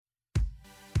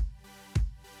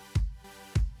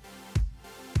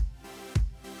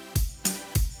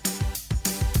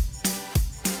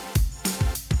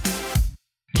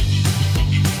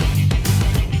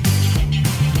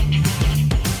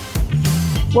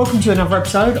Welcome to another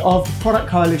episode of the Product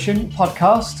Coalition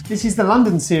podcast. This is the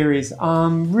London series.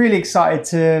 I'm really excited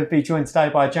to be joined today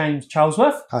by James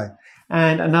Charlesworth. Hi.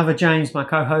 And another James, my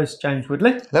co-host, James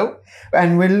Woodley. Hello.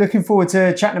 And we're looking forward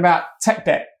to chatting about tech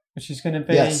debt, which is going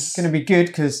to be good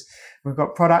because we've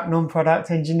got product, non-product,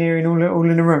 engineering all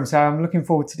in the room. So I'm looking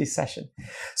forward to this session.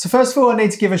 So first of all, I need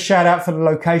to give a shout out for the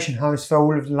location host for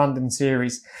all of the London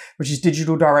series, which is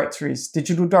Digital Directories.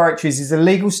 Digital Directories is a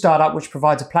legal startup which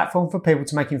provides a platform for people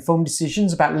to make informed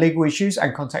decisions about legal issues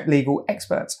and contact legal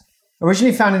experts.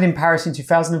 Originally founded in Paris in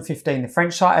 2015, the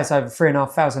French site has over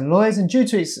 3,500 lawyers, and due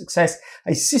to its success,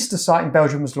 a sister site in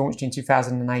Belgium was launched in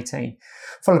 2018,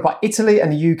 followed by Italy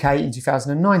and the UK in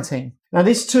 2019. Now,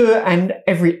 this tour and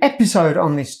every episode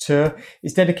on this tour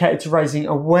is dedicated to raising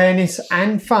awareness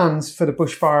and funds for the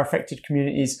bushfire affected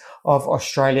communities of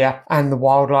Australia and the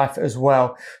wildlife as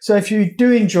well. So if you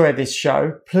do enjoy this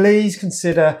show, please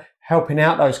consider helping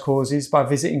out those causes by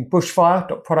visiting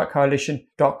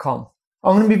bushfire.productcoalition.com.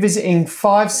 I'm going to be visiting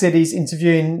 5 cities,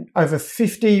 interviewing over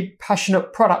 50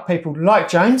 passionate product people like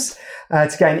James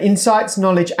to gain insights,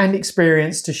 knowledge and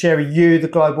experience to share with you, the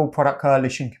global Product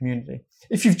Coalition community.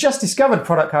 If you've just discovered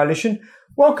Product Coalition,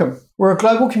 welcome. We're a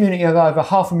global community of over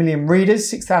 500,000 readers,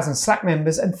 6,000 Slack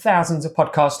members and thousands of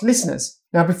podcast listeners.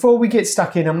 Now, before we get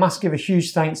stuck in, I must give a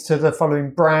huge thanks to the following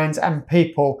brands and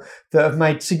people that have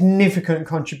made significant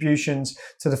contributions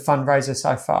to the fundraiser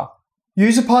so far.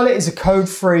 UserPilot is a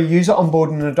code-free user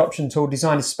onboarding and adoption tool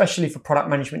designed especially for product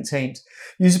management teams.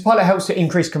 UserPilot helps to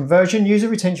increase conversion, user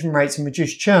retention rates and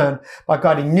reduce churn by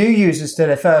guiding new users to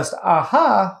their first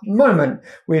aha moment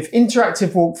with interactive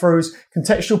walkthroughs,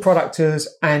 contextual product tours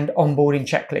and onboarding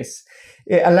checklists.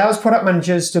 It allows product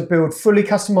managers to build fully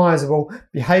customizable,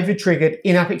 behavior-triggered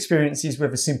in-app experiences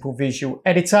with a simple visual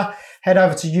editor. Head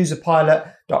over to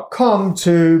userpilot.com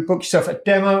to book yourself a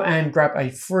demo and grab a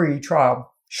free trial.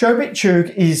 Shobit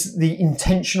Chugh is the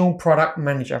Intentional Product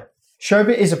Manager.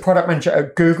 Shobit is a product manager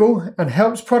at Google and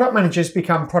helps product managers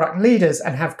become product leaders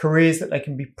and have careers that they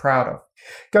can be proud of.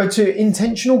 Go to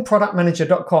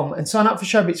intentionalproductmanager.com and sign up for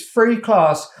Shobit's free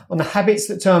class on the habits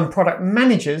that turn product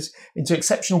managers into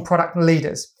exceptional product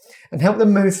leaders and help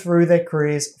them move through their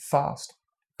careers fast.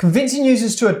 Convincing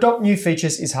users to adopt new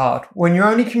features is hard. When you're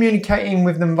only communicating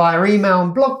with them via email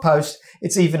and blog posts,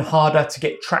 it's even harder to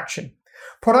get traction.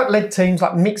 Product-led teams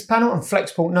like Mixpanel and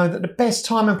Flexport know that the best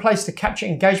time and place to capture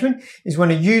engagement is when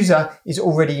a user is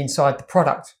already inside the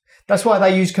product. That's why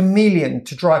they use Chameleon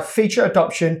to drive feature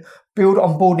adoption, build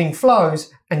onboarding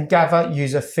flows, and gather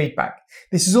user feedback.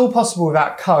 This is all possible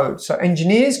without code, so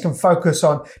engineers can focus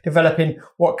on developing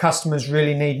what customers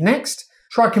really need next.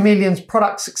 Try Chameleon's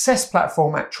product success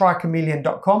platform at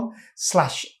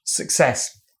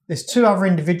trychameleon.com/success. There's 2 other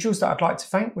individuals that I'd like to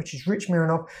thank, which is Rich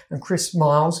Mironov and Chris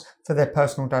Miles for their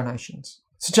personal donations.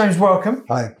 So James, welcome.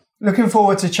 Hi. Looking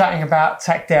forward to chatting about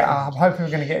tech debt. I'm hoping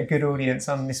we're going to get a good audience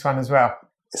on this one as well.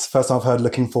 It's the first time I've heard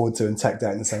looking forward to and tech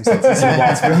debt in the same sentence in a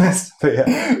while, to be honest. But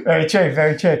yeah. Very true,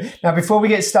 very true. Now, before we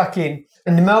get stuck in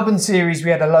the Melbourne series,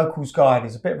 we had a locals guide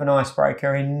as a bit of an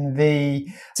icebreaker. In the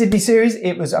Sydney series,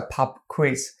 it was a pub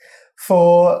quiz.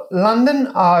 For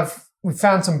London, we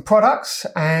found some products,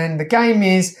 and the game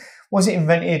is, was it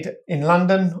invented in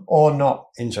London or not?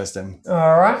 Interesting.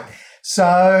 All right.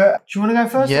 So, do you want to go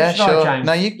first? Yeah, sure. James?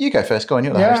 No, you go first. Go on,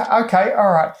 you're the host. Yeah, okay,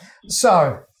 all right.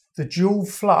 So, the dual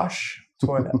flush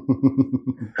toilet.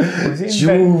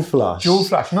 Dual flush. Dual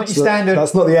flush, not your standard.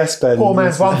 That's not the S-bend. Poor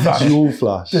man's one flush. Dual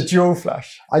flush. The dual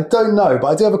flush. I don't know, but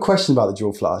I do have a question about the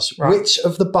dual flush. Right. Which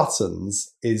of the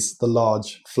buttons is the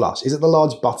large flush? Is it the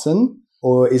large button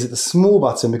or is it the small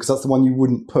button because that's the one you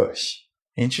wouldn't push?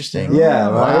 Interesting. Yeah,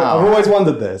 right. Wow. I've always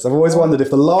wondered this. I've always wondered if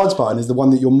the large button is the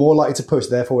one that you're more likely to push,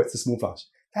 therefore it's the small flush.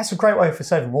 That's a great way for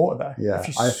saving water, though. Yeah.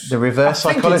 The reverse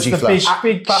psychology flush.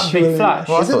 Big button, big flush.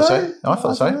 Well, I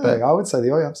thought so. But I would say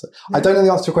the opposite. I don't know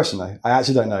the answer to your question, though. I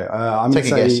actually don't know. I'm going to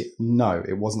Take a say guess. no,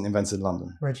 it wasn't invented in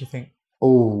London. Where do you think?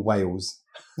 Oh, Wales.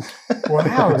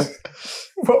 Wales.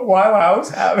 Why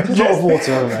Wales? A lot of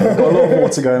water, haven't they? We've got a lot of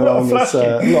water going along. There's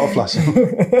a lot of flushing.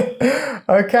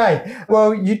 Okay.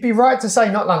 Well, you'd be right to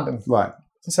say not London. Right.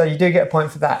 So you do get a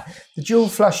point for that. The dual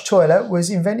flush toilet was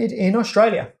invented in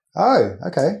Australia. Oh,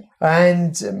 okay.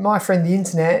 And my friend, the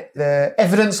internet, the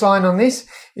evidence line on this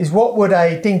is, what would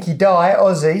a dinky die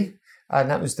Aussie, and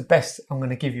that was the best I'm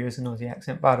going to give you as an Aussie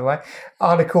accent, by the way,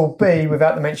 article B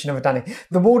without the mention of a dunny.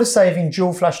 The water-saving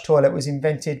dual flush toilet was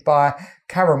invented by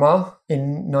Carama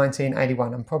in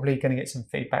 1981. I'm probably going to get some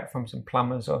feedback from some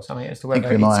plumbers or something as to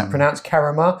whether it's pronounced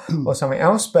Carama or something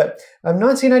else. But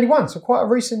 1981, so quite a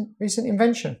recent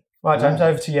invention. Right, James,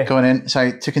 over to you. Go on in.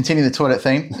 So to continue the toilet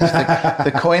theme,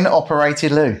 the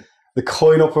coin-operated loo. The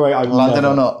coin operator. London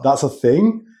or not? That's a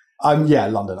thing. Yeah,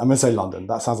 London. I'm going to say London.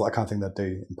 That sounds like the kind of thing they'd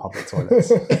do in public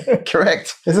toilets.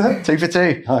 Correct. Is it? 2 for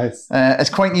 2. Nice. As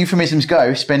quaint euphemisms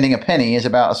go, spending a penny is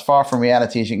about as far from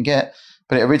reality as you can get,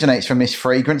 but it originates from this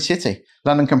fragrant city.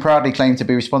 London can proudly claim to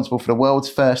be responsible for the world's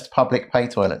first public pay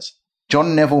toilets.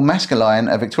 John Neville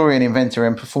Maskelyne, a Victorian inventor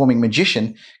and performing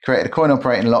magician, created a coin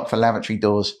operating lock for lavatory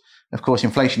doors. Of course,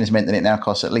 inflation has meant that it now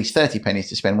costs at least 30 pennies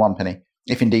to spend 1 penny,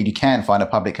 if indeed you can find a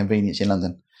public convenience in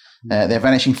London. They're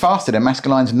vanishing faster than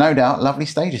Maskelyne's no doubt lovely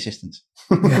stage assistants.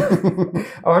 I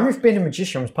wonder if being a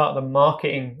magician was part of the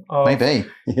marketing of Maybe.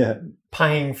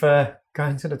 paying for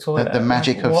going to the toilet. The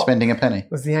magic of spending a penny.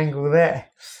 Was the angle there?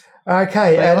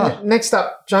 Okay, next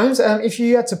up, James, if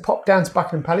you had to pop down to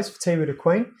Buckingham Palace for tea with the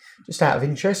Queen, just out of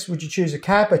interest, would you choose a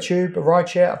cab, a tube, a ride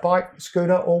share, a bike, a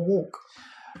scooter or walk?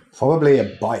 Probably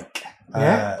a bike.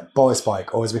 Boris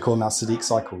bike, or as we call them now, Sadiq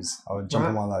cycles. I would jump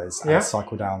on one of those and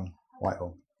cycle down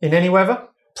Whitehall. In any weather?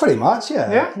 Pretty much,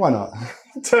 yeah. Why not?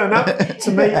 Turn up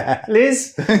to meet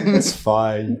Liz. It's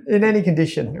fine. In any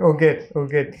condition. All good, all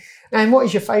good. And what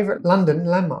is your favourite London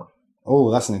landmark?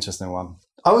 Oh, that's an interesting one.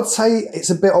 I would say it's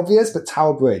a bit obvious, but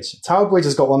Tower Bridge. Tower Bridge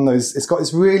has got one of those, it's got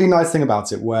this really nice thing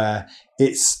about it where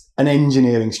it's an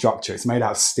engineering structure. It's made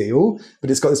out of steel, but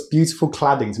it's got this beautiful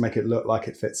cladding to make it look like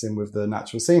it fits in with the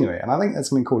natural scenery. And I think there's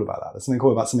something cool about that. There's something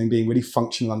cool about something being really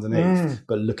functional underneath,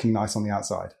 but looking nice on the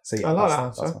outside. So yeah, I like that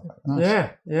answer. Nice.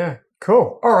 Yeah.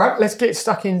 Cool. All right, let's get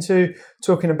stuck into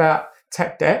talking about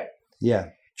tech debt. Yeah.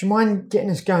 Do you mind getting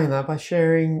us going though by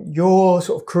sharing your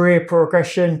sort of career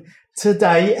progression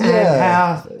today and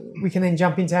how we can then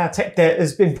jump into how tech debt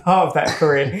has been part of that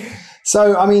career?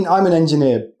 So, I mean, I'm an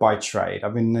engineer by trade.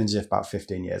 I've been an engineer for about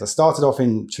 15 years. I started off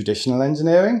in traditional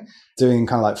engineering, doing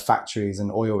kind of like factories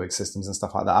and oil rig systems and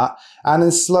stuff like that. And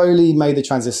then slowly made the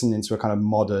transition into a kind of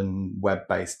modern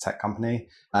web-based tech company.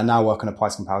 And now work on a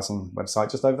price comparison website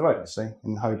just over the road, actually,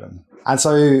 in Holborn. And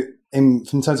so in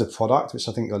terms of product, which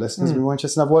I think your listeners will be more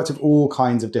interested in, I've worked with all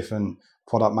kinds of different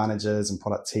product managers and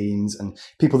product teams and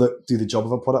people that do the job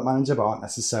of a product manager but aren't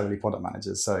necessarily product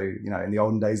managers. So, you know, in the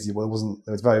olden days, there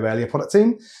was very rarely a product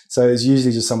team. So it's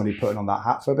usually just somebody putting on that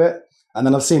hat for a bit. And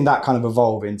then I've seen that kind of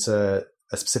evolve into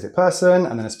a specific person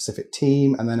and then a specific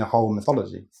team and then a whole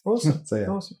mythology. Awesome. So, yeah.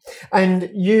 Awesome. And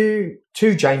you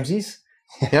two Jameses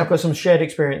have got some shared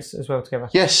experience as well together.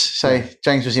 Yes. So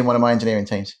James was in one of my engineering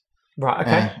teams. Right.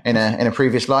 Okay. In a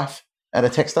previous life at a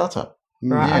tech startup.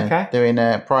 Right. Okay. Doing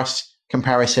price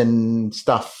comparison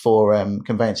stuff for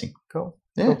conveyancing. Cool.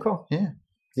 Yeah. Cool. Yeah.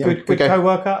 Good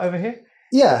co-worker over here.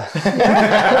 Yeah.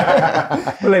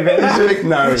 Believe it.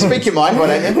 No. Speak your mind, why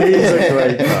don't you? He's a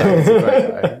great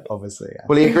guy, obviously. Yeah.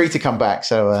 Well, he agreed to come back,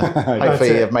 so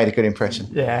hopefully you've made a good impression.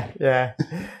 Yeah.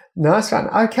 Nice one.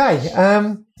 Okay.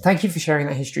 Thank you for sharing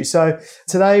that history. So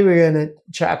today we're going to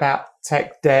chat about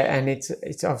tech debt, and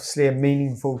it's obviously a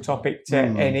meaningful topic to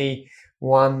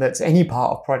anyone that's any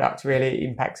part of product. Really, it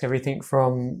impacts everything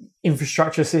from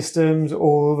infrastructure systems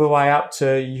all the way up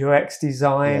to UX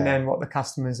design and what the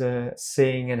customers are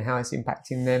seeing and how it's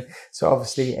impacting them. So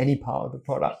obviously any part of the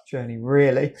product journey,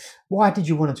 really. Why did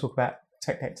you want to talk about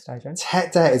tech debt today, James?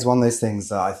 Tech debt is one of those things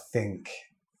that I think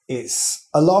it's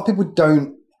a lot of people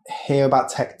don't hear about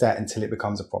tech debt until it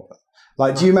becomes a problem.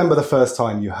 Like, do you remember the first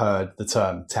time you heard the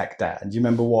term tech debt? And do you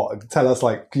remember tell us,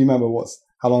 can you remember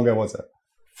how long ago was it?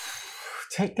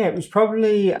 Tech debt was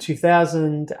probably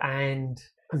 2000 and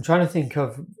I'm trying to think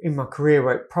of in my career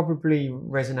where it probably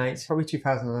resonates, probably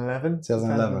 2011.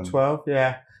 2012,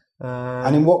 yeah.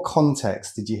 And in what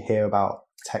context did you hear about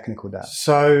technical debt?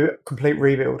 So, complete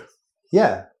rebuild.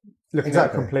 Yeah. Looking at a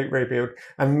complete rebuild.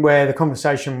 And where the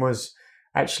conversation was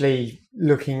actually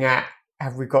looking at,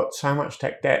 have we got so much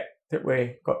tech debt that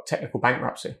we've got technical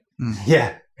bankruptcy?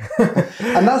 Yeah.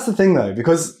 And that's the thing though,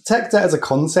 because tech debt as a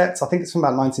concept, I think it's from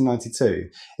about 1992.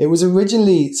 It was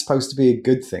originally supposed to be a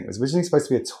good thing. It was originally supposed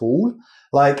to be a tool.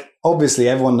 Like, obviously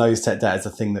everyone knows tech debt is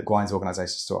a thing that grinds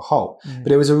organizations to a halt,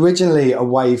 but it was originally a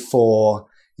way for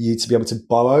you to be able to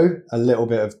borrow a little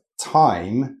bit of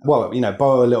time,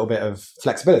 borrow a little bit of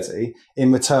flexibility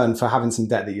in return for having some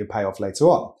debt that you pay off later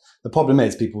on. The problem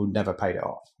is people never paid it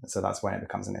off. So that's when it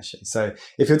becomes an issue. So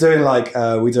if you're doing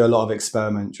we do a lot of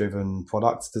experiment driven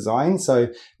product design. So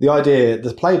the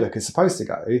playbook is supposed to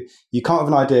go, you can't have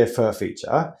an idea for a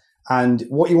feature. And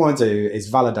what you want to do is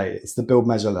validate it. It's the build,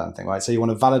 measure, learn thing, right? So you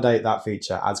want to validate that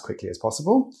feature as quickly as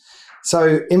possible.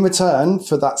 So in return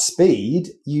for that speed,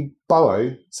 you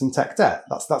borrow some tech debt.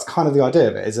 That's kind of the idea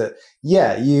of it, is that,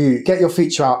 you get your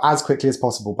feature out as quickly as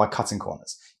possible by cutting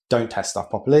corners. don't test stuff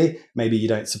properly. Maybe you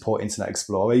don't support Internet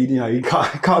Explorer. You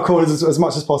cut corners as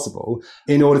much as possible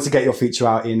in order to get your feature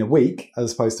out in a week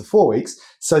as opposed to 4 weeks,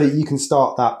 so that you can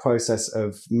start that process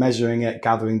of measuring it,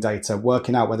 gathering data,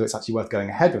 working out whether it's actually worth going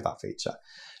ahead with that feature.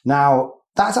 Now,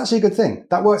 that's actually a good thing.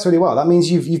 That works really well. That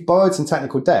means you've borrowed some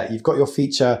technical debt. You've got your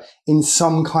feature in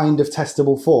some kind of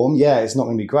testable form. Yeah, it's not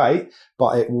going to be great,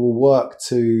 but it will work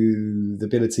to the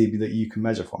ability that you can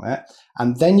measure from it.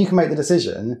 And then you can make the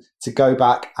decision to go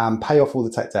back and pay off all the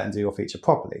tech debt and do your feature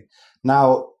properly.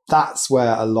 Now, that's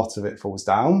where a lot of it falls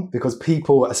down, because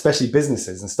people, especially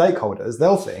businesses and stakeholders,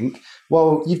 they'll think,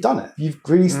 well, you've done it. You've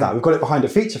released that. We've got it behind a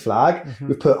feature flag.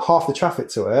 We've put half the traffic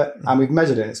to it and we've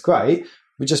measured it and it's great.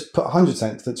 We just put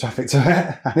 100% of the traffic to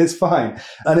it and it's fine.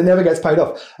 And it never gets paid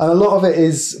off. And a lot of it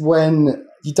is when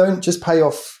you don't just pay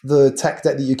off the tech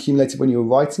debt that you accumulated when you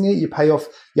were writing it, you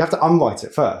have to unwrite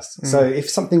it first. So if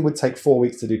something would take 4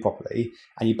 weeks to do properly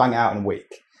and you bang it out in a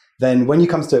week, then when you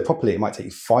come to do it properly, it might take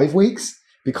you 5 weeks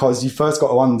because you first got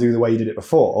to undo the way you did it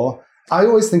before. I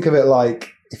always think of it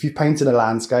like if you painted a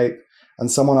landscape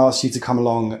and someone asks you to come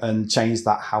along and change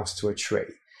that house to a tree.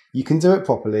 You can do it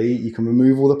properly. You can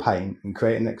remove all the paint and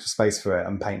create an extra space for it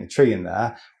and paint a tree in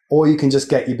there. Or you can just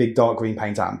get your big dark green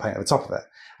paint out and paint over the top of it.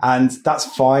 And that's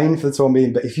fine for the time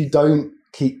being. But if you don't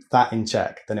keep that in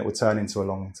check, then it will turn into a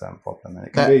long-term problem. And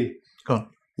it can be... Go on.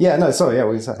 Yeah, no, sorry. Yeah, what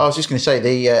were you saying? I was just going to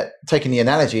say, taking the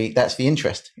analogy, that's the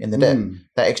interest in the debt.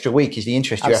 That extra week is the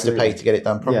interest you have to pay to get it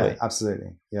done properly. Yeah,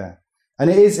 absolutely. Yeah. And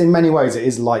it is, in many ways, it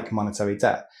is like monetary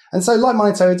debt. And so like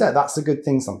monetary debt, that's a good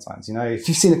thing sometimes. If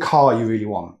you've seen a car you really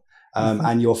want,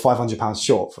 and you're £500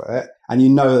 short for it, and you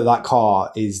know that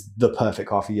car is the perfect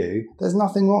car for you, there's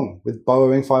nothing wrong with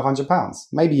borrowing £500.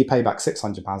 Maybe you pay back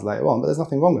 £600 later on, but there's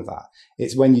nothing wrong with that.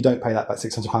 It's when you don't pay that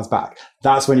 £600 back,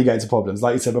 that's when you get into problems.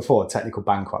 Like you said before, technical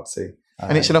bankruptcy.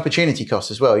 And it's an opportunity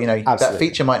cost as well. That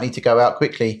feature might need to go out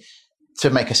quickly to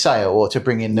make a sale or to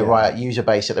bring in the right user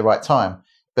base at the right time.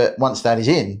 But once that is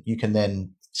in, you can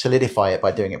then solidify it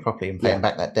by doing it properly and paying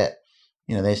back that debt.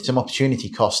 There's some opportunity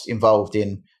cost involved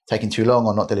in taking too long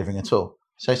or not delivering at all.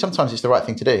 So sometimes it's the right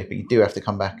thing to do, but you do have to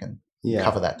come back and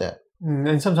cover that debt.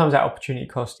 And sometimes that opportunity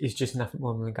cost is just nothing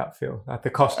more than a gut feel. Like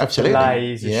the cost of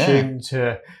delay is assumed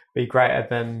to be greater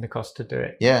than the cost to do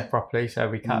it properly. So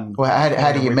we cut. Well,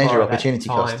 how do you measure opportunity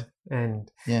cost? And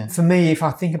for me, if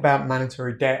I think about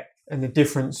mandatory debt and the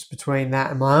difference between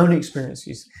that and my own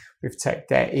experiences with tech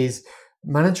debt, is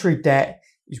mandatory debt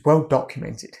is well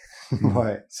documented.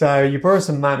 Right. So you borrow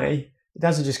some money. It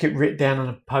doesn't just get written down on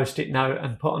a post-it note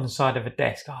and put on the side of a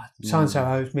desk. Oh, so-and-so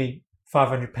owes me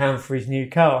 £500 for his new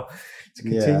car. To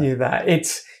continue that,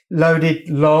 it's loaded,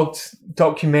 logged,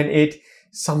 documented.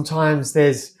 Sometimes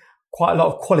there's quite a lot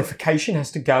of qualification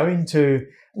has to go into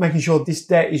making sure this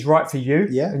debt is right for you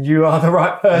and you are the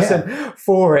right person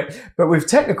for it. But with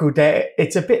technical debt,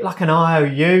 it's a bit like an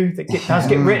IOU that does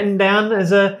get written down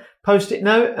as a post-it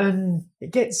note and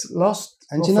it gets lost.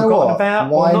 And do you know what?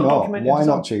 Why not? Why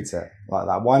not treat it like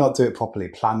that? Why not do it properly?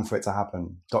 Plan for it to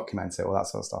happen, document it, all that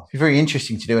sort of stuff. It's very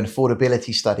interesting to do an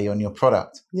affordability study on your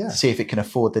product to see if it can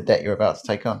afford the debt you're about to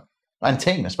take on. And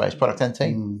team, I suppose, product and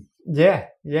team. Yeah,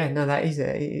 no, that is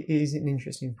it is an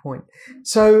interesting point.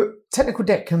 So technical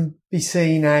debt can be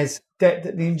seen as debt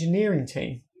that the engineering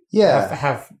team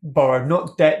have borrowed,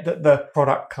 not debt that the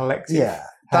product collective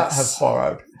have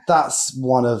borrowed. That's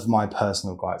one of my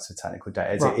personal gripes with technical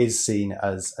debt. It is seen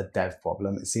as a dev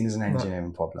problem. It's seen as an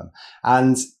engineering problem.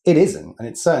 And it isn't. And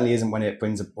it certainly isn't when it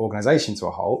brings an organization to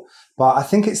a halt. But I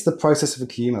think it's the process of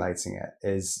accumulating it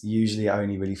is usually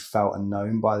only really felt and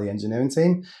known by the engineering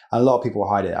team. And a lot of people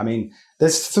hide it. I mean,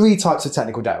 there's 3 types of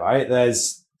technical debt, right?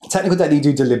 There's technical debt that you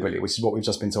do deliberately, which is what we've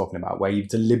just been talking about, where you've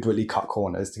deliberately cut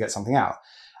corners to get something out.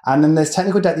 And then there's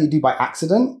technical debt that you do by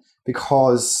accident,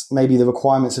 because maybe the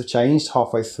requirements have changed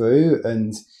halfway through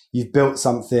and you've built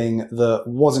something that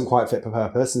wasn't quite fit for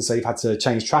purpose. And so you've had to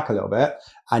change track a little bit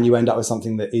and you end up with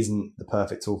something that isn't the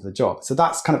perfect tool for the job. So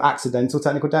that's kind of accidental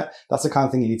technical debt. That's the kind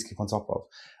of thing you need to keep on top of.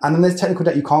 And then there's technical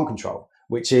debt you can't control,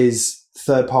 which is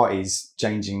third parties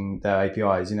changing their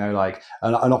APIs, like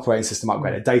an operating system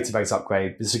upgrade, a database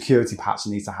upgrade, the security patch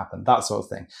that needs to happen, that sort of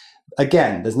thing.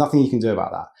 Again, there's nothing you can do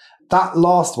about that. That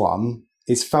last one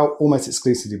is felt almost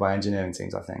exclusively by engineering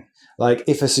teams, I think. Like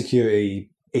if a security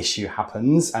issue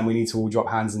happens and we need to all drop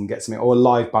hands and get something, or a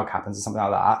live bug happens or something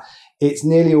like that, it's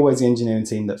nearly always the engineering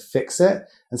team that fix it.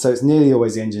 And so it's nearly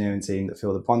always the engineering team that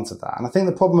feel the brunt of that. And I think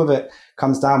the problem of it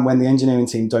comes down when the engineering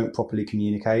team don't properly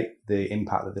communicate the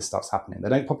impact that this stuff's happening. They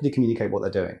don't properly communicate what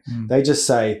they're doing. They just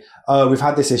say, oh, we've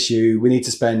had this issue. We need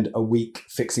to spend a week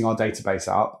fixing our database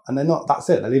up. And they're not, that's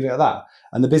it. They leave it at that.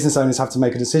 And the business owners have to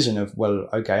make a decision of, well,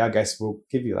 okay, I guess we'll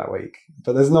give you that week.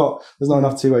 But there's not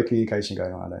enough two-way communication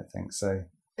going on, I don't think. So.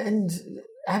 And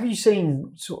have you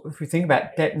seen, sort of, if we think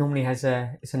about debt, normally it's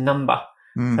a number.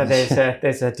 So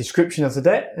there's a description of the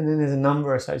debt, and then there's a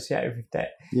number associated with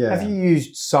debt. Yeah. Have you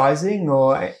used sizing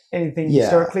or anything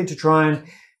historically to try and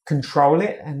control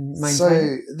it and maintain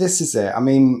it? So this is it. I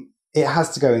mean, it has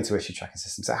to go into issue tracking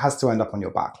systems. It has to end up on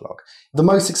your backlog. The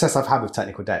most success I've had with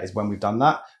technical debt is when we've done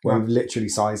that, where we've literally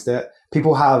sized it.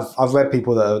 I've read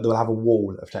people that will have a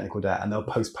wall of technical debt and they'll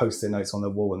post Post-it notes on the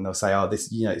wall and they'll say, oh, this,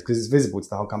 because it's visible to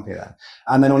the whole company then.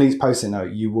 And then on each Post-it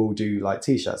note, you will do like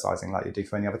t-shirt sizing like you do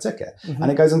for any other ticket.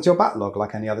 And it goes into your backlog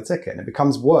like any other ticket. And it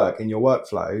becomes work in your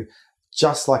workflow,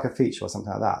 just like a feature or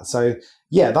something like that. So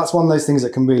yeah, that's one of those things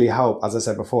that can really help, as I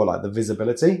said before, like the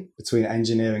visibility between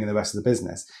engineering and the rest of the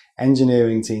business.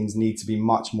 Engineering teams need to be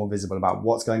much more visible about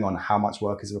what's going on, how much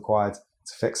work is required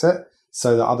to fix it,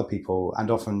 so that other people, and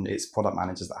often it's product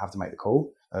managers that have to make the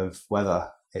call of whether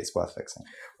it's worth fixing.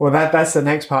 Well, that's the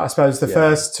next part. I suppose the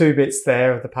first two bits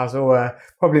there of the puzzle are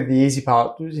probably the easy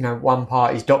part. One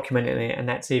part is documenting it, and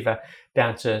that's either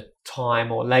down to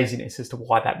time or laziness as to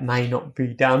why that may not be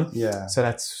done. Yeah. So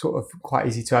that's sort of quite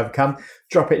easy to overcome.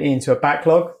 Drop it into a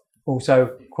backlog,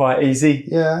 also quite easy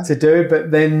to do.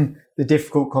 But then the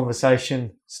difficult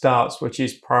conversation starts, which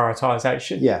is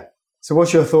prioritization. Yeah. So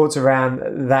what's your thoughts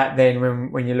around that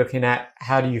then when you're looking at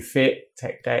how do you fit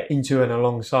tech debt into and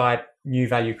alongside new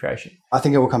value creation? I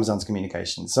think it all comes down to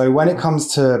communication. So when it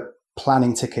comes to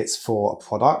planning tickets for a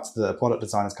product that a product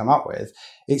designer's come up with,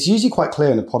 it's usually quite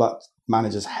clear in the product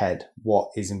manager's head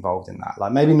what is involved in that.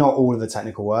 Like maybe not all of the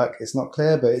technical work, it's not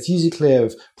clear, but it's usually clear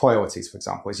of priorities, for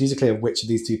example. It's usually clear of which of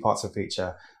these two parts of a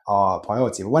feature are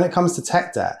priority. But when it comes to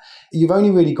tech debt, you've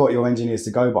only really got your engineers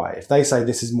to go by. If they say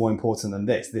this is more important than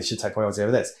this should take priority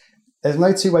over this, there's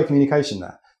no two-way communication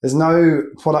there. There's no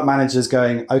product managers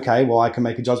going, okay, well, I can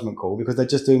make a judgment call, because they're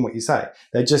just doing what you say.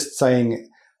 They're just saying,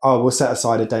 oh, we'll set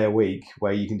aside a day a week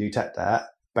where you can do tech debt,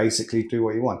 basically do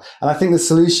what you want. And I think the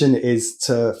solution is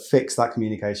to fix that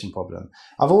communication problem.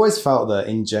 I've always felt that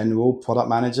in general, product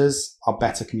managers are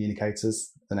better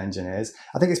communicators than engineers.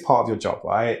 I think it's part of your job,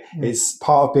 right? It's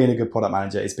part of being a good product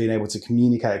manager is being able to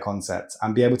communicate a concept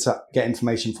and be able to get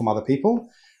information from other people.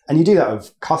 And you do that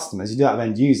with customers, you do that with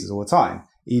end users all the time,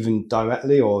 even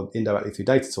directly or indirectly through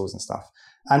data tools and stuff.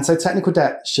 And so technical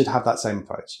debt should have that same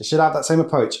approach. It should have that same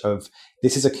approach of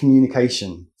this is a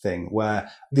communication thing where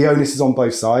the onus is on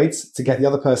both sides to get the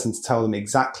other person to tell them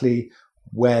exactly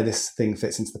where this thing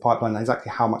fits into the pipeline and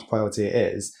exactly how much priority it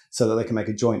is so that they can make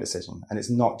a joint decision. And it's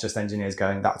not just engineers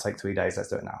going, that'll take 3 days, let's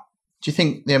do it now. Do you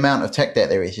think the amount of tech debt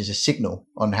there is a signal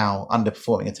on how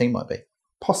underperforming a team might be?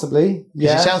 Possibly,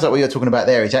 yeah. It sounds like what you're talking about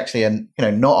there is actually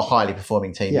not a highly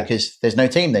performing team because there's no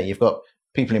team there. You've got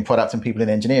people in product and people in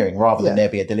engineering rather than there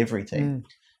be a delivery team.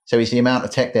 So is the amount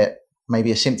of tech debt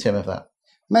maybe a symptom of that?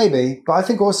 Maybe, but I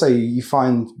think also you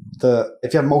find that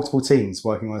if you have multiple teams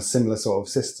working on a similar sort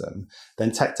of system,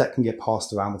 then tech debt can get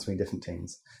passed around between different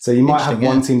teams. So you might have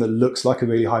one team that looks like a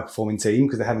really high performing team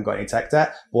because they haven't got any tech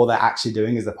debt. What they're actually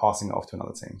doing is they're passing it off to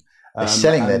another team. They're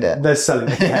selling their debt. They're selling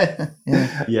their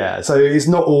debt. Yeah. So it's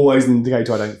not always an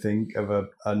indicator, I don't think, of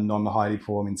a non-highly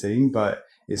performing team, but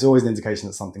it's always an indication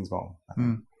that something's wrong.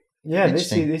 Yeah,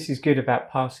 this is good about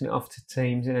passing it off to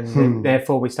teams, and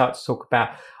therefore we start to talk about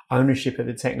ownership of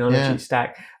the technology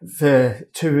stack. For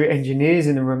two engineers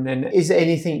in the room, then, is there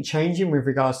anything changing with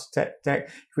regards to tech?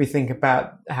 If we think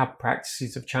about how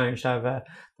practices have changed over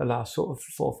the last sort of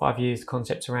 4 or 5 years,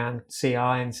 concepts around CI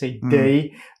and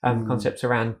CD, concepts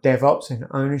around DevOps and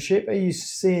ownership, are you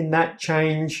seeing that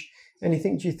change?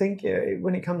 Anything, do you think,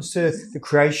 when it comes to the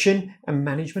creation and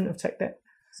management of tech debt?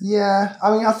 Yeah,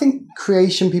 I mean, I think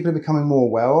creation people are becoming more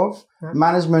aware of. Right.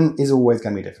 Management is always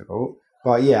going to be difficult.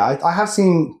 But yeah, I have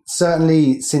seen,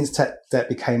 certainly since tech debt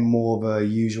became more of a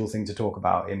usual thing to talk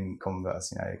about in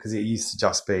Converse, because it used to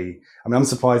just be, I mean, I'm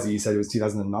surprised that you said it was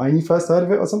 2009 you first heard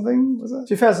of it or something, was it?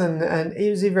 2000, and it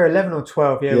was either 11 or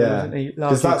 12, wasn't it?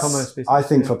 Large e-commerce business. I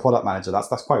think for a product manager, that's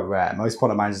quite rare. Most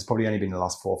product managers probably only been in the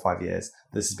last 4 or 5 years.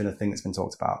 This has been a thing that's been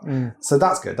talked about. So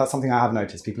that's good. That's something I have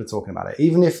noticed. People are talking about it.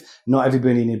 Even if not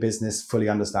everybody in your business fully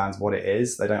understands what it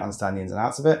is, they don't understand the ins and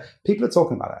outs of it, people are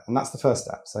talking about it. And that's the first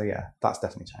step. So yeah, that's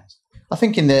definitely changed. I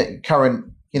think in the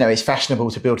current, it's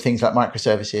fashionable to build things like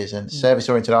microservices and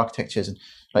service-oriented architectures. And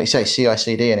like you say,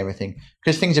 CI/CD and everything,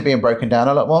 because things are being broken down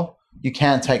a lot more. You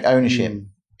can take ownership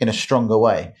in a stronger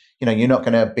way. You're not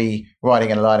going to be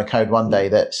writing a line of code one day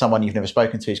that someone you've never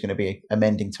spoken to is going to be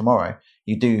amending tomorrow.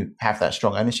 You do have that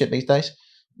strong ownership these days.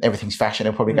 Everything's fashion.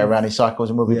 It'll probably go around in cycles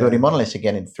and we'll be building monoliths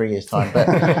again in 3 years' time. But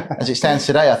as it stands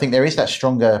today, I think there is that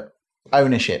stronger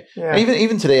ownership. Yeah.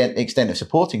 Even to the extent of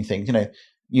supporting things,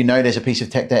 there's a piece of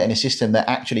tech debt in a system that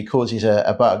actually causes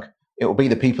a bug. It will be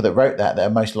the people that wrote that are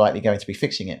most likely going to be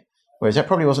fixing it. Whereas that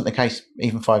probably wasn't the case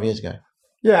even 5 years ago.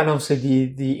 Yeah, and obviously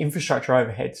the infrastructure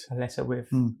overheads are lesser with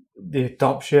the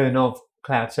adoption of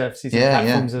cloud services and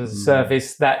platforms as a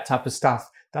service. That type of stuff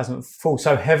doesn't fall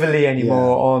so heavily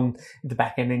anymore on the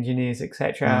back-end engineers,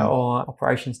 etc., or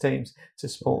operations teams to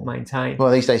support and maintain.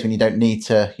 Well, these days when you don't need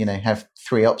to, have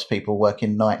 3 ops people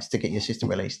working nights to get your system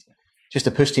released, just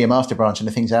to push to your master branch and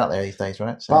the things out there these days,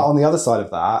 right? So. But on the other side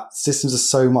of that, systems are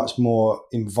so much more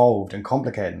involved and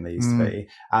complicated than they used to be.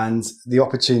 And the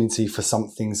opportunity for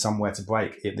something somewhere to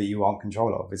break that you aren't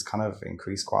control of is kind of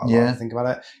increased quite a lot. If you think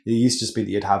about it. It used to just be that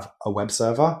you'd have a web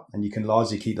server and you can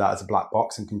largely keep that as a black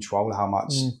box and control how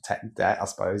much tech debt, I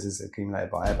suppose, is accumulated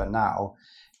by it. But now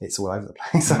it's all over the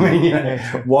place. I mean,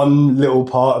 one little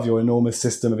part of your enormous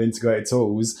system of integrated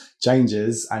tools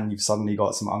changes and you've suddenly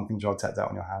got some uncontrolled tech debt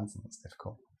on your hands, and it's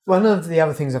difficult. One of the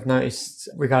other things I've noticed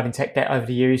regarding tech debt over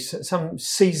the years is some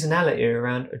seasonality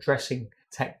around addressing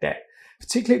tech debt,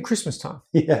 particularly at Christmas time.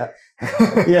 Yeah. So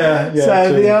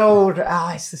true. The old,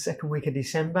 it's the second week of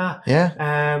December.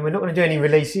 Yeah. We're not going to do any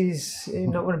releases.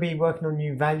 You're not going to be working on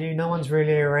new value. No one's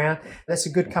really around. That's a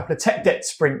good couple of tech debt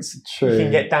sprints you can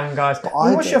get done, guys.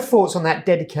 What's your thoughts on that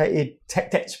dedicated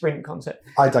tech debt sprint concept?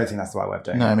 I don't think that's the right way of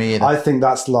doing it. No, me either. I think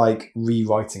that's like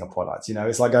rewriting a product.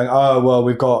 It's like going,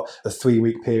 we've got a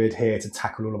 3-week period here to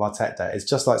tackle all of our tech debt. It's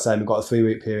just like saying we've got a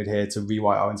 3-week period here to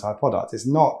rewrite our entire product. It's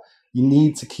not. You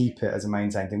need to keep it as a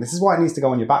maintained thing. This is why it needs to go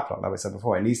on your backlog, like I said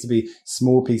before. It needs to be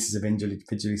small pieces of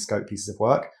individually scoped pieces of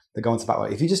work that go onto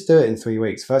backlog. If you just do it in 3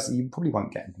 weeks, first, you probably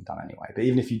won't get anything done anyway. But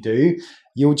even if you do,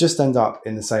 you'll just end up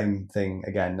in the same thing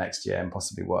again next year and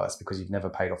possibly worse because you've never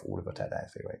paid off all of your debt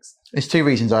in 3 weeks. There's 2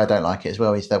 reasons I don't like it as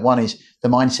well. Is that one is the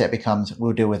mindset becomes,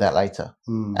 we'll deal with that later.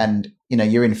 And,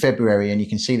 you're in February and you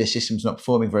can see the system's not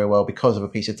performing very well because of a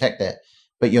piece of tech debt,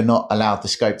 but you're not allowed the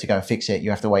scope to go and fix it. You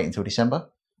have to wait until December.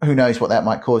 Who knows what that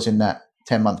might cause in that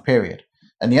 10-month period.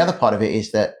 And the other part of it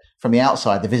is that from the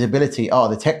outside, the visibility,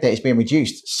 the tech debt is being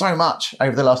reduced so much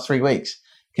over the last 3 weeks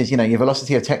because, your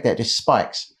velocity of tech debt just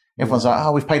spikes. Everyone's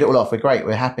like, we've paid it all off. We're great.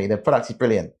 We're happy. The product is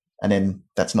brilliant. And then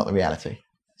that's not the reality.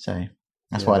 So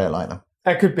that's why I don't like them.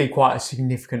 That could be quite a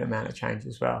significant amount of change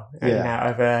as well.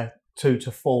 Over 2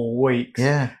 to 4 weeks.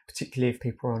 Yeah. Particularly if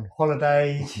people are on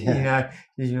holiday,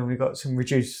 we've got some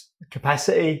reduced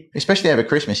capacity. Especially over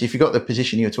Christmas. If you've got the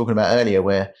position you were talking about earlier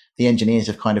where the engineers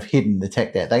have kind of hidden the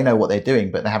tech debt, they know what they're doing,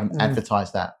 but they haven't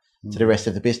advertised that to the rest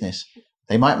of the business.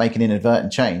 They might make an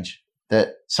inadvertent change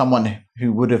that someone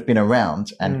who would have been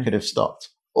around and could have stopped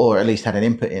or at least had an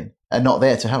input in are not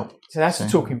there to help. So that's the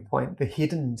talking point, the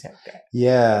hidden tech debt.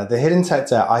 Yeah, the hidden tech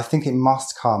debt, I think it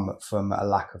must come from a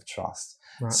lack of trust.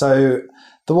 Right. So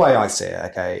the way I see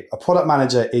it, a product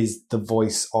manager is the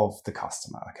voice of the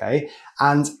customer,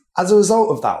 And as a result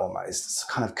of that almost, it's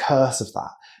a kind of curse of that,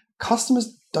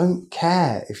 customers don't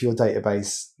care if your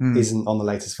database isn't on the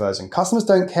latest version. Customers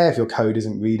don't care if your code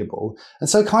isn't readable. And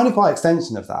so kind of by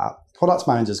extension of that, product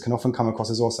managers can often come across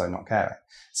as also not caring.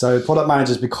 So product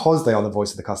managers, because they are the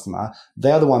voice of the customer,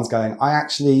 they are the ones going, I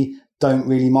actually don't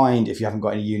really mind if you haven't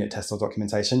got any unit tests or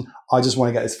documentation. I just want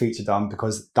to get this feature done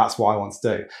because that's what I want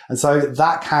to do. And so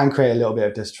that can create a little bit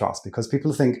of distrust because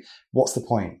people think, what's the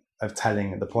point of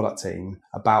telling the product team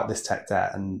about this tech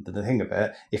debt and the thing of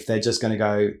it if they're just going to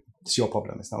go, it's your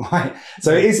problem, it's not mine.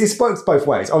 So it works both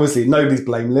ways. Obviously, nobody's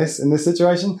blameless in this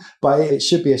situation, but it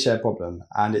should be a shared problem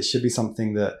and it should be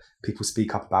something that people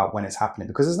speak up about when it's happening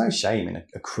because there's no shame in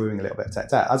accruing a little bit of tech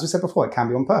debt. As we said before, it can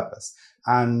be on purpose.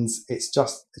 And it's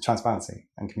just transparency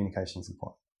and communication is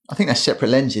important. I think that's separate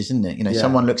lenses, isn't it?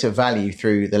 Someone looks at value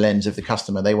through the lens of the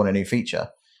customer. They want a new feature,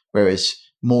 whereas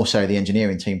more so the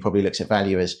engineering team probably looks at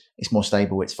value as it's more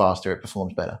stable, it's faster, it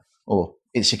performs better, or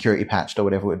it's security patched or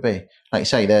whatever it would be. Like you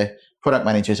say, the product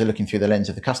managers are looking through the lens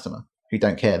of the customer who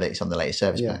don't care that it's on the latest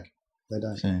service pack. They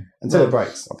don't. So, until it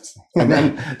breaks, obviously. And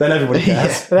then everybody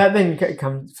cares. So that then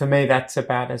comes, for me, that's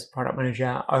about, as a product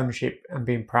manager, ownership and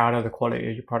being proud of the quality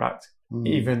of your product,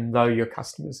 even though your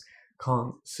customers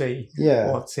can't see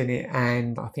what's in it.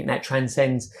 And I think that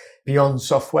transcends beyond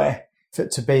software.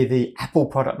 To be the Apple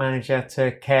product manager,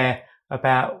 to care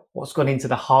about what's gone into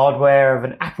the hardware of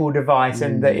an Apple device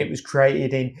and that it was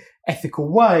created in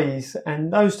ethical ways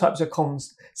and those types of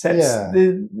concepts. Yeah.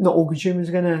 Not all consumers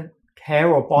are going to care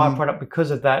or buy a product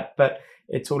because of that, but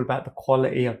it's all about the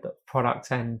quality of the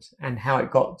product and how it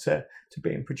got to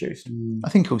being produced. I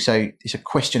think also it's a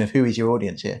question of who is your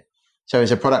audience here. So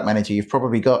as a product manager, you've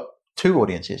probably got two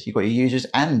audiences. You've got your users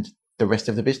and the rest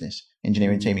of the business,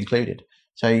 engineering team included.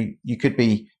 So you could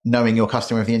be knowing your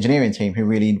customer of the engineering team who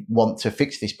really want to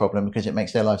fix this problem because it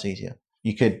makes their lives easier.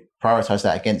 You could prioritize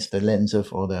that against the lens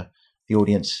of or the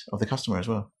audience of the customer as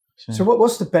well. So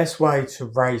what's the best way to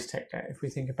raise tech debt? If we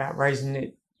think about raising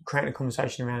it, creating a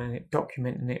conversation around it,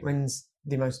 documenting it, when's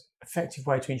the most effective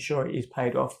way to ensure it is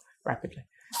paid off rapidly?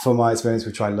 From my experience,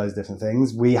 we've tried loads of different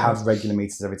things. We have regular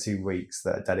meetings every 2 weeks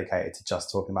that are dedicated to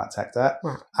just talking about tech debt.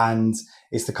 Right. And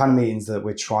it's the kind of meetings that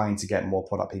we're trying to get more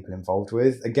product people involved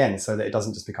with, again, so that it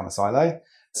doesn't just become a silo.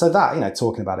 So that,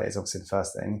 talking about it is obviously the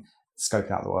first thing,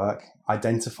 scoping out the work,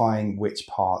 identifying which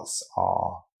parts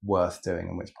are worth doing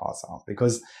and which parts aren't.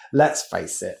 Because let's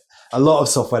face it, a lot of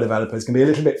software developers can be a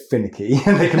little bit finicky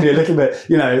and they can be a little bit,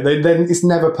 then it's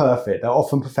never perfect. They're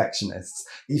often perfectionists.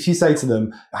 If you say to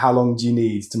them, how long do you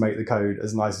need to make the code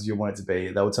as nice as you want it to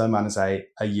be? They'll turn around and say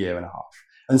a year and a half.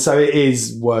 And so it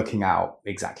is working out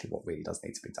exactly what really does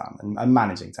need to be done and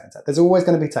managing tech debt. There's always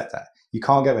going to be tech debt. You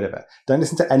can't get rid of it. Don't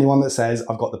listen to anyone that says,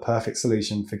 I've got the perfect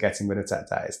solution for getting rid of tech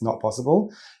debt. It's not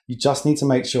possible. You just need to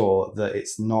make sure that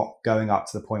it's not going up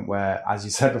to the point where, as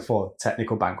you said before,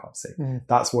 technical bankruptcy.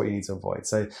 That's what you need to avoid.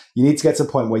 So you need to get to a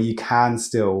point where you can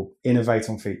still innovate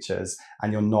on features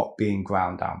and you're not being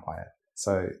ground down by it.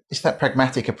 So it's that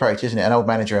pragmatic approach, isn't it? An old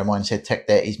manager of mine said tech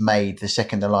debt is made the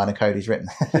second the line of code is written.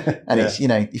 And it's,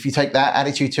 if you take that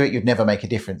attitude to it, you'd never make a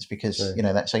difference because,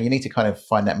 so you need to kind of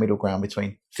find that middle ground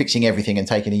between fixing everything and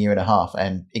taking a year and a half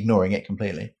and ignoring it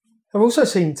completely. I've also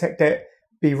seen tech debt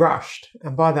be rushed.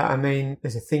 And by that, I mean,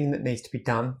 there's a thing that needs to be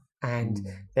done. And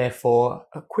therefore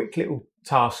a quick little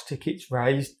task ticket's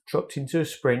raised, dropped into a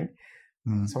sprint.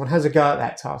 Someone has a go at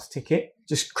that task ticket,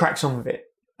 just cracks on with it.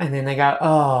 And then they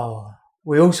go,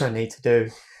 we also need to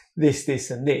do this, this,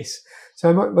 and this.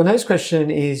 So my next question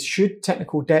is, should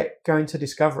technical debt go into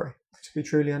discovery to be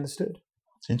truly understood?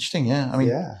 It's interesting, yeah. I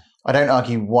mean, I don't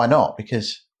argue why not,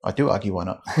 because I do argue why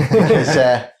not.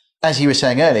 Because as you were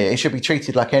saying earlier, it should be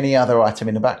treated like any other item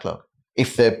in the backlog.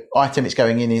 If the item it's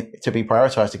going in to be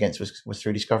prioritized against was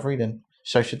through discovery, then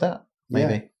so should that,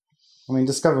 maybe. Yeah. I mean,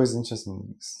 discovery is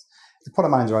interesting. The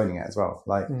product manager owning it as well.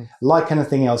 Like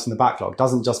anything else in the backlog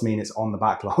doesn't just mean it's on the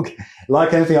backlog.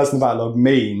 Like anything else in the backlog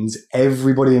means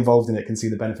everybody involved in it can see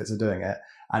the benefits of doing it.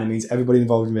 And it means everybody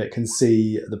involved in it can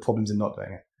see the problems in not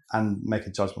doing it and make a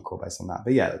judgment call based on that.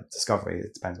 But yeah, discovery,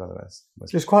 it depends whether it's...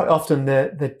 Just quite often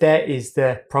the debt is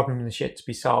the problem in the shit to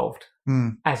be solved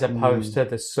as opposed to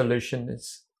the solution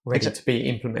that's ready to be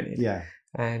implemented. Yeah.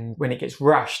 And when it gets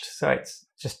rushed, so it's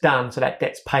just done, so that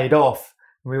debt's paid off,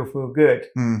 we all feel good.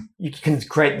 You can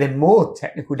create then more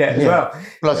technical debt as well.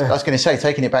 Well, I was going to say,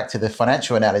 taking it back to the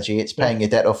financial analogy, it's paying your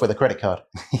debt off with a credit card.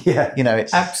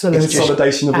 It's absolutely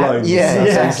consolidation of loans.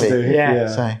 Exactly.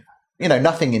 So,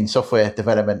 nothing in software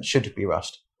development should be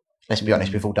rushed. Let's be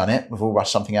honest, we've all done it. We've all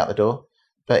rushed something out the door.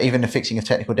 But even the fixing of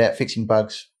technical debt, fixing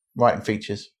bugs, writing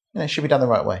features, it should be done the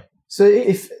right way. So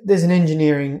if there's an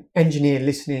engineer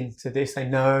listening to this, they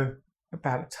know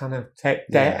about a ton of tech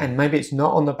debt and maybe it's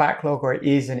not on the backlog or it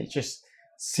is and it just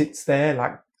sits there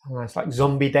like almost like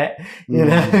zombie debt,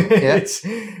 it's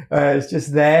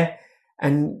just there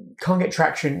and can't get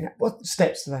traction. What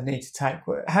steps do they need to take?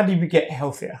 How do you get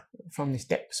healthier from this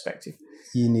debt perspective?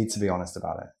 You need to be honest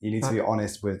about it. You need to be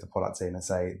honest with the product team and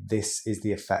say, this is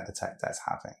the effect the tech debt's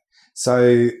having.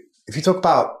 So if you talk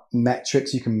about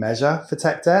metrics you can measure for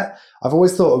tech debt, I've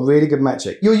always thought a really good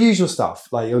metric, your usual stuff,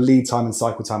 like your lead time and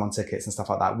cycle time on tickets and stuff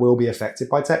like that will be affected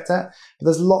by tech debt. But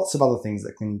there's lots of other things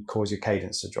that can cause your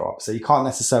cadence to drop. So you can't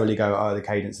necessarily go, the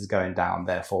cadence is going down,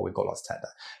 therefore we've got lots of tech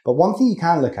debt. But one thing you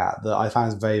can look at that I found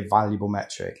is a very valuable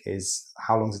metric is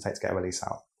how long does it take to get a release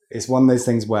out? It's one of those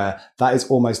things where that is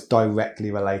almost directly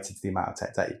related to the amount of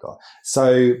tech debt you've got.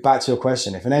 So back to your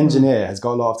question, if an engineer has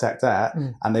got a lot of tech debt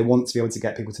and they want to be able to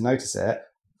get people to notice it,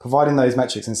 providing those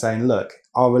metrics and saying, look,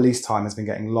 our release time has been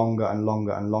getting longer and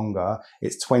longer and longer.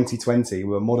 It's 2020.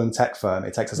 We're a modern tech firm.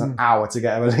 It takes us an hour to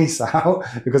get a release out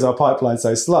because our pipeline's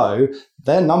so slow.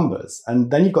 They're numbers.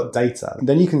 And then you've got data. And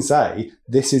then you can say,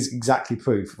 this is exactly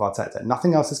proof of our tech debt.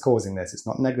 Nothing else is causing this. It's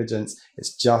not negligence.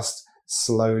 It's just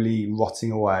slowly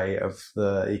rotting away of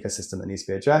the ecosystem that needs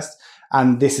to be addressed.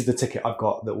 And this is the ticket I've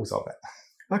got that will solve it.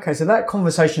 Okay, so that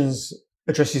conversations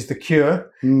addresses the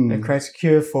cure and creates a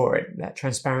cure for it, that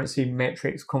transparency,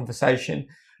 metrics, conversation.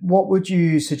 What would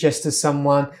you suggest to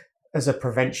someone as a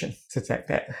prevention to tech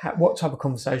debt? What type of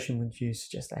conversation would you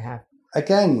suggest they have?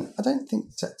 Again, I don't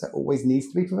think tech debt always needs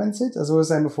to be prevented. As I was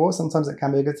saying before, sometimes it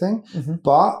can be a good thing.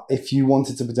 But if you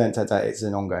wanted to prevent tech debt, it's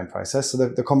an ongoing process. So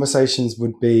the conversations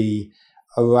would be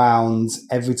around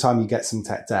every time you get some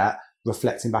tech debt,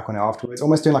 reflecting back on it afterwards,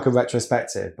 almost doing like a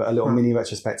retrospective, but a little mini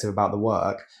retrospective about the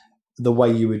work, the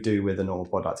way you would do with a normal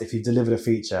product. If you've delivered a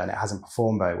feature and it hasn't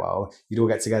performed very well, you'd all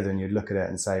get together and you'd look at it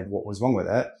and say, what was wrong with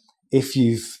it? If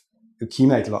you've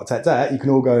accumulated a lot of tech debt, you can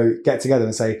all go get together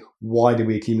and say, why did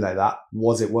we accumulate that?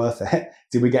 Was it worth it?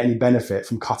 Did we get any benefit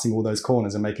from cutting all those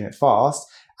corners and making it fast?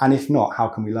 And if not, how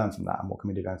can we learn from that? And what can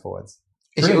we do going forwards?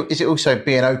 Is it also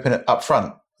being open up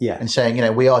front? Yeah. And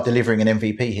saying, we are delivering an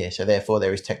MVP here, so therefore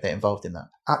there is tech debt involved in that.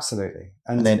 Absolutely.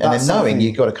 And then knowing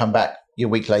you've got to come back your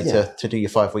week later to do your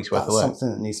 5 weeks worth of work. That's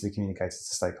something that needs to be communicated to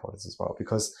stakeholders as well,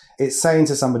 because it's saying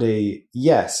to somebody,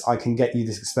 yes, I can get you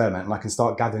this experiment and I can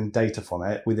start gathering data from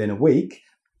it within a week,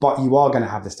 but you are going to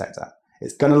have this tech debt.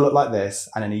 It's going to look like this.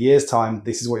 And in a year's time,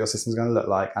 this is what your system is going to look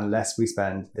like unless we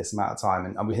spend this amount of time.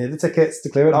 And we hear the tickets to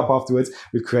clear it up afterwards.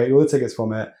 We've created all the tickets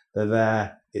from it. They're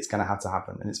there. It's going to have to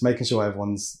happen. And it's making sure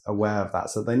everyone's aware of that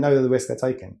so they know the risk they're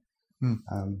taking.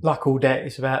 Like all debt,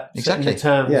 it's about setting the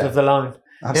terms of the loan.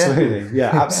 Absolutely.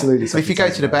 Yeah, absolutely. But if you go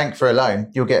to the bank for a loan,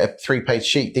 you'll get a 3-page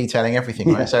sheet detailing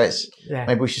everything, right? So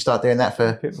maybe we should start doing that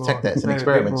for tech debts and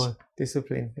experiments. A bit more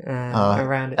discipline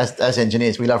around it. As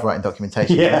engineers, we love writing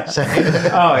documentation. Yeah. So.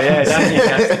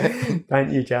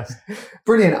 Don't you just.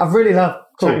 Brilliant. I've really loved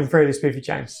talking through this with you,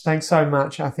 James. Thanks so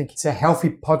much. I think it's a healthy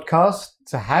podcast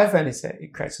to have, and it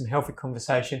creates some healthy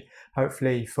conversation,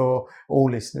 hopefully, for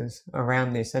all listeners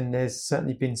around this. And there's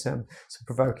certainly been some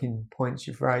provoking points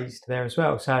you've raised there as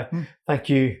well. So thank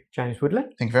you, James Woodley.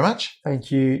 Thank you very much.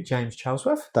 Thank you, James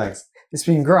Charlesworth. Thanks. It's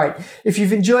been great. If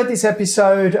you've enjoyed this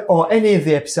episode or any of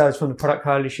the episodes from the Product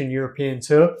Coalition European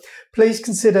Tour, please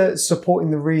consider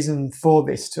supporting the reason for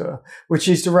this tour, which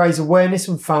is to raise awareness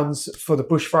and funds for the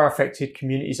bushfire affected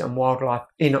communities and wildlife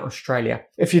in Australia.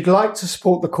 If you'd like to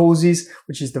support the causes,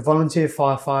 which is the volunteer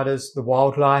firefighters, the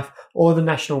wildlife, or the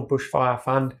National Bushfire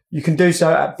Fund, you can do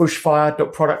so at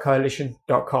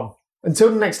bushfire.productcoalition.com.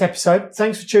 Until the next episode,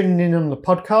 thanks for tuning in on the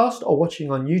podcast or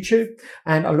watching on YouTube,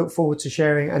 and I look forward to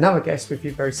sharing another guest with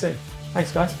you very soon.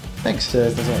 Thanks, guys. Thanks.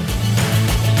 Cheers.